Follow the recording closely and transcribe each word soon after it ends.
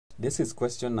This is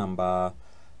question number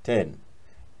 10,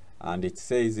 and it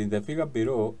says in the figure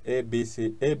below, AB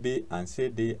and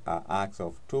CD are arcs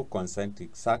of two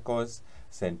concentric circles,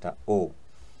 center O.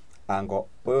 Angle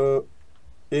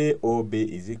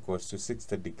AOB is equals to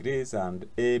 60 degrees and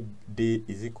AD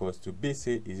is equals to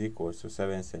BC is equals to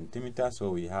 7 centimeters.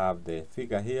 So we have the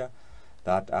figure here,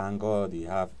 that angle, we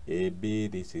have AB,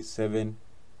 this is 7.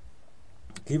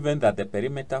 Given that the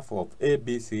perimeter for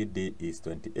ABCD is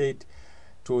 28,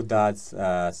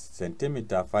 2/3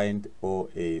 centimeter, find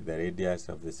OA, the radius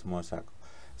of the small circle.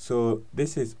 So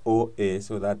this is OA,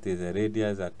 so that is the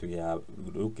radius that we are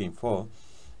looking for.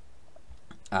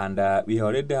 And we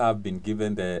already have been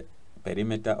given the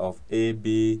perimeter of A,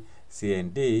 B, C,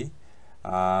 and D.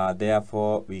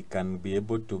 Therefore, we can be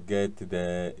able to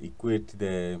equate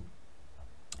the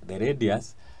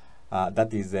radius,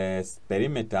 that is the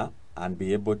perimeter, and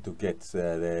be able to get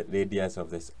the radius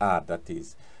of this R, that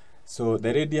is. So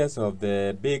the radius of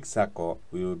the big circle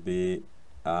will be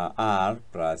R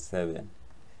plus 7.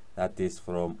 That is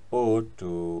from O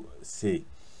to C.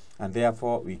 And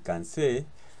therefore, we can say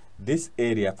this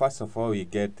area, first of all, we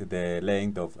get the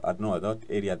length of, no, not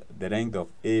area, the length of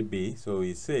AB. So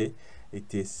we say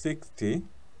it is 60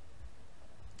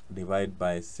 divided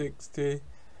by 60.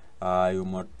 You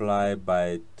multiply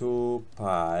by 2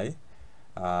 pi.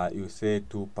 You say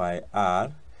 2 pi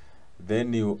R.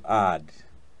 Then you add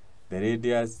the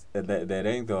radius, the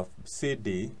length of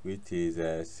CD, which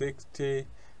is 60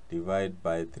 divided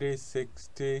by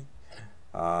 360.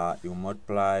 You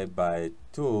multiply by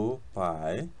 2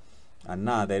 pi. And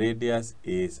now the radius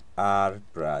is R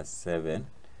plus 7.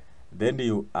 Then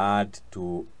you add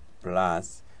to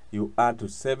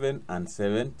 7 and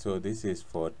 7. So this is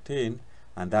 14.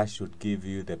 And that should give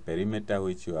you the perimeter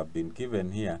which you have been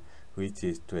given here, which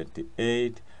is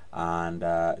 28. And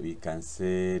we can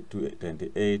say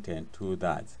 28 and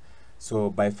 2/3.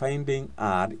 So by finding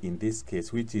R in this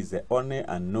case, which is the only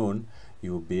unknown,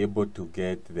 you will be able to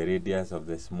get the radius of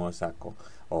the small circle,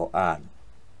 or R.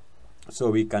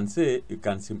 So we can say, you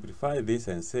can simplify this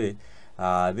and say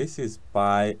this is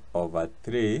pi over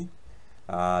 3.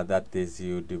 That is,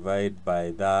 you divide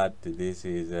by that. This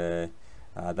is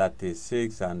that is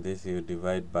 6, and this you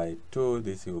divide by 2.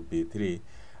 This will be 3,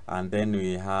 and then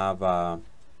we have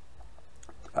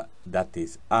that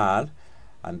is R,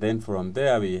 and then from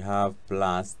there we have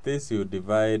plus this. You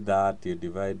divide that. You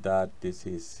divide that. This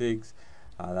is 6.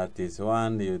 That is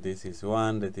 1. This is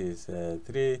 1. That is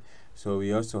 3. So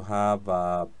we also have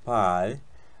pi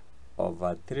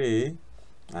over 3,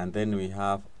 and then we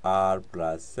have R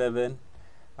plus 7,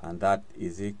 and that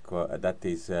is equal, that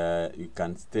is, you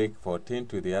can take 14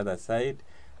 to the other side.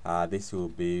 This will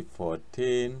be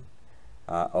 14,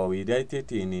 or we write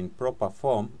it in proper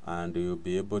form, and you'll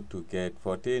be able to get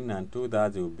 14 and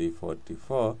 2/3 will be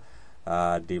 44,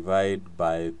 divide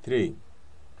by 3.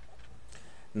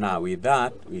 Now with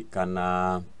that, we can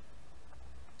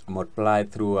multiply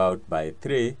throughout by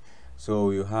 3.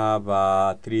 So you have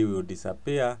 3 will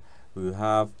disappear. We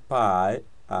have pi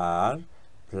R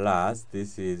plus,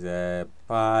 this is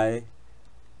pi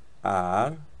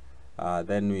R.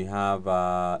 Then we have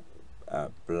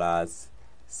plus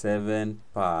 7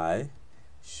 pi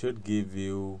should give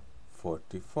you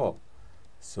 44.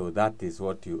 So that is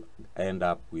what you end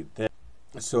up with there.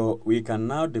 So we can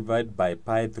now divide by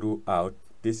pi throughout.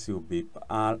 This will be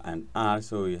R and R,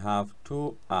 so we have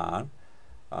 2R.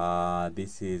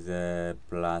 This is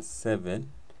plus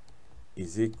 7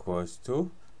 is equals to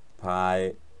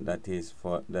pi, that is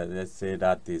for, let's say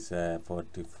that is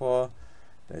 44.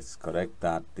 Let's correct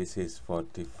that. This is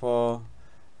 44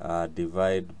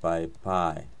 divided by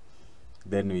pi.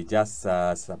 Then we just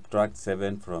subtract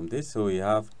 7 from this, so we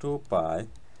have 2 pi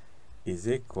is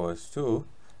equals to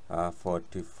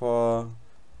 44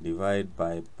 divided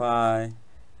by pi.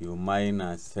 You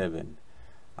minus 7.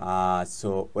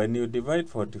 So when you divide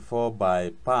 44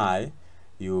 by pi,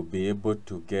 you'll be able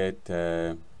to get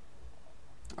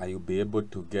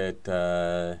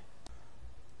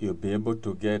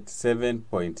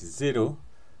 7.0.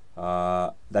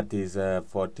 That is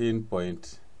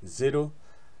 14.0.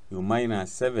 You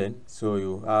minus 7, so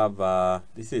you have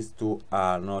this is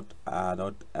 2R, not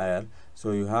R.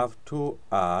 So you have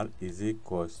 2R is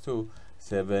equals to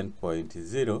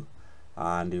 7.0.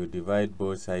 And you divide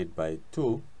both sides by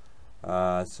 2,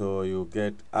 so you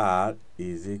get R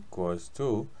is equals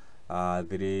to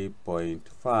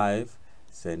 3.5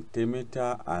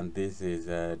 centimeter, and this is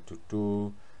to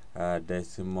 2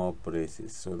 decimal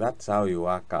places. So that's how you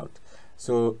work out.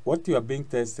 So what you are being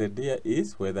tested here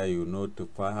is whether you know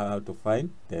how to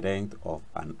find the length of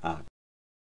an arc.